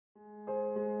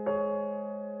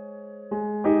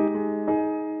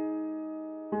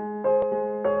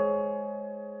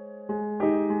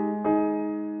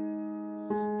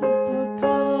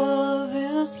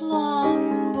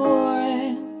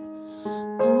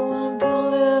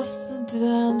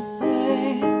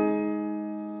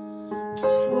It's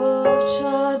full of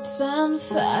charts and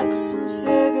facts and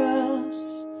figures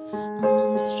and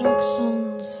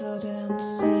instructions for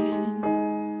dancing.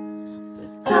 But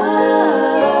I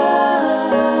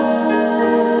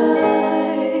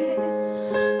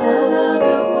love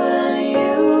it when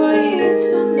you read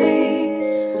to me,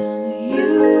 and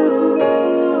you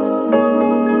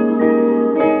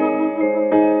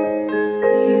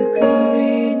can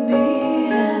read me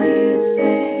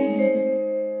anything.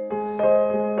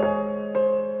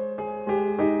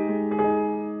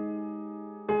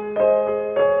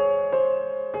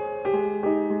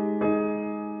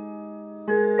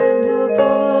 The book of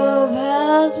love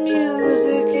has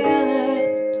music in it.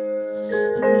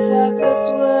 In fact, that's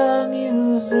where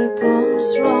music comes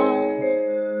from.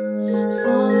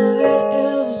 Some of it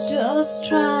is just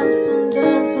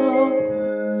transcendental,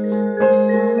 and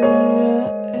some of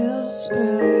it is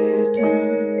really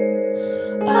dumb.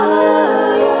 I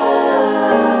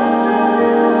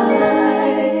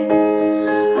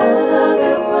love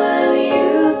it when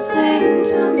you sing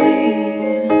to me.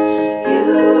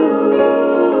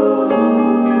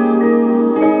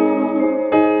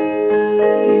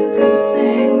 You can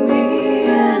sing me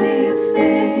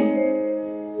anything.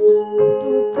 The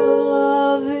book of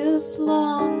love is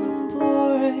long and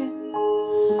boring,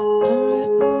 and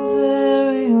written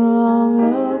very long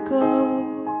ago.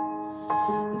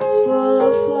 It's full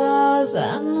of flowers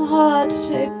and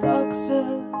heart-shaped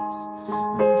boxes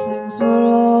and things we're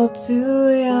all too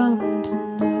young to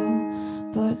know.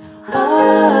 But I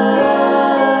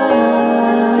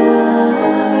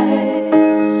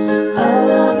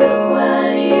love it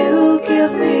when you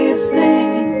give me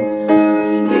things.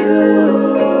 You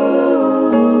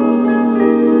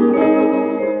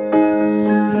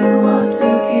want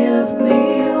to give me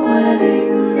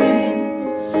wedding rings.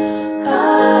 I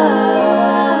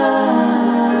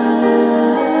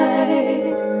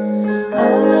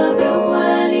love it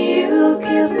when you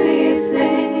give me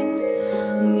things.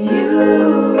 You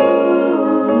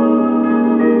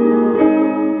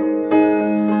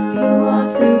want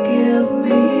to give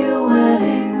me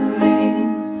wedding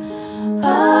rings.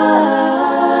 I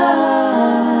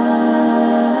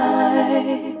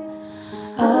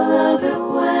love it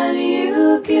when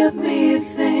you give me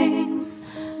things.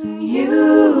 You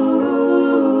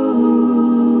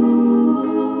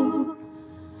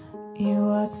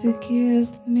want to give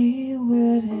me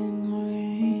wedding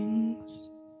rings.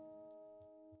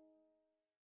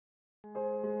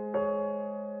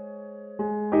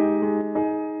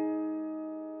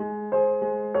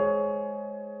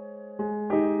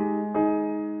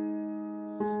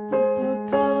 The book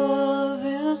of love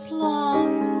is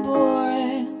long and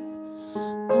boring.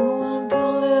 No one can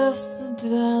lift the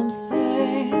damn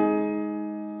thing.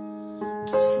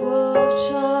 It's full of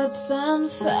charts and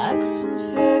facts and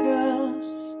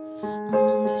figures and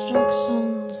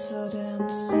instructions for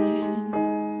dancing.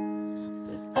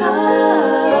 But I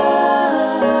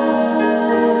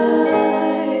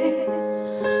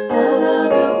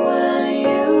love it when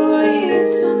you read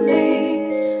to me,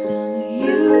 and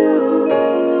you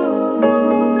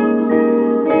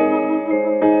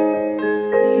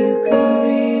can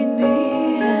read me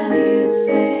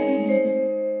anything.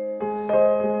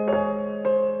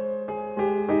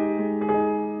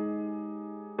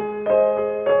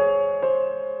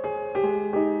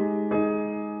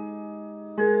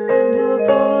 The book of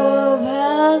love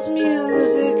has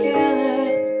music in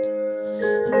it.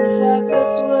 In fact,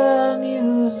 that's where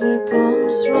music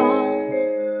comes from.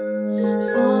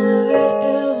 Some of it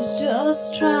is just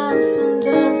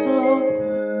transcendental,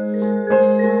 and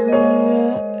some of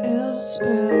it is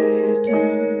really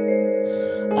dumb.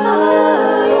 I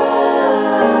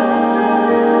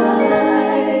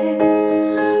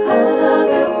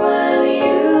love it when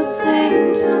you sing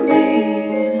to me.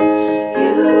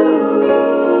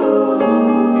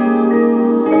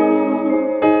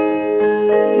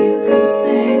 You can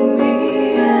sing me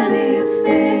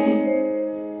anything.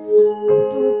 The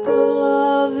book of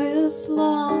love is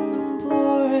long and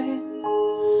boring,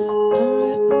 and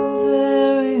written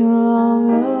very long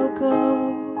ago.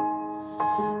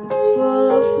 It's full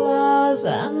of flowers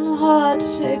and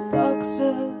heart-shaped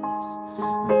boxes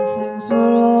and things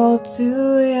we're all too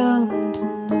young to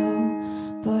know.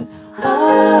 But I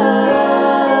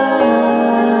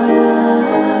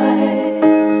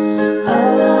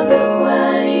love it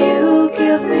when you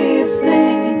give me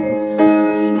things.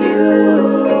 You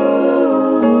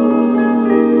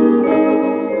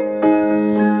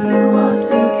want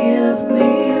to give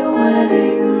me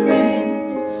wedding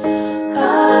rings. I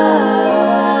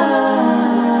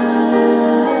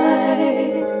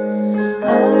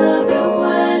love it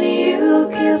when you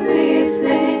give me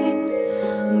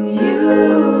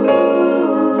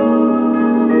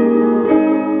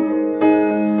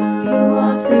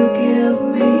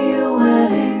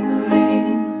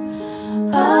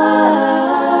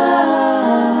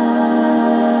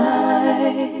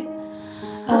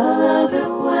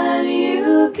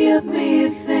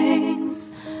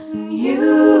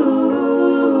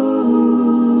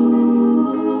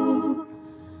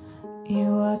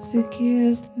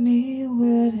give me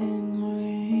wedding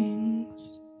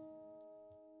rings.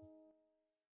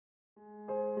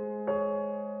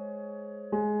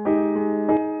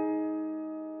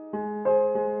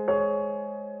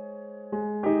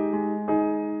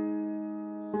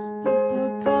 The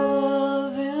book of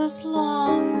love is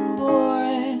long and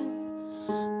boring.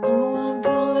 No one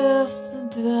can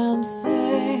lift the damn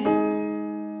thing.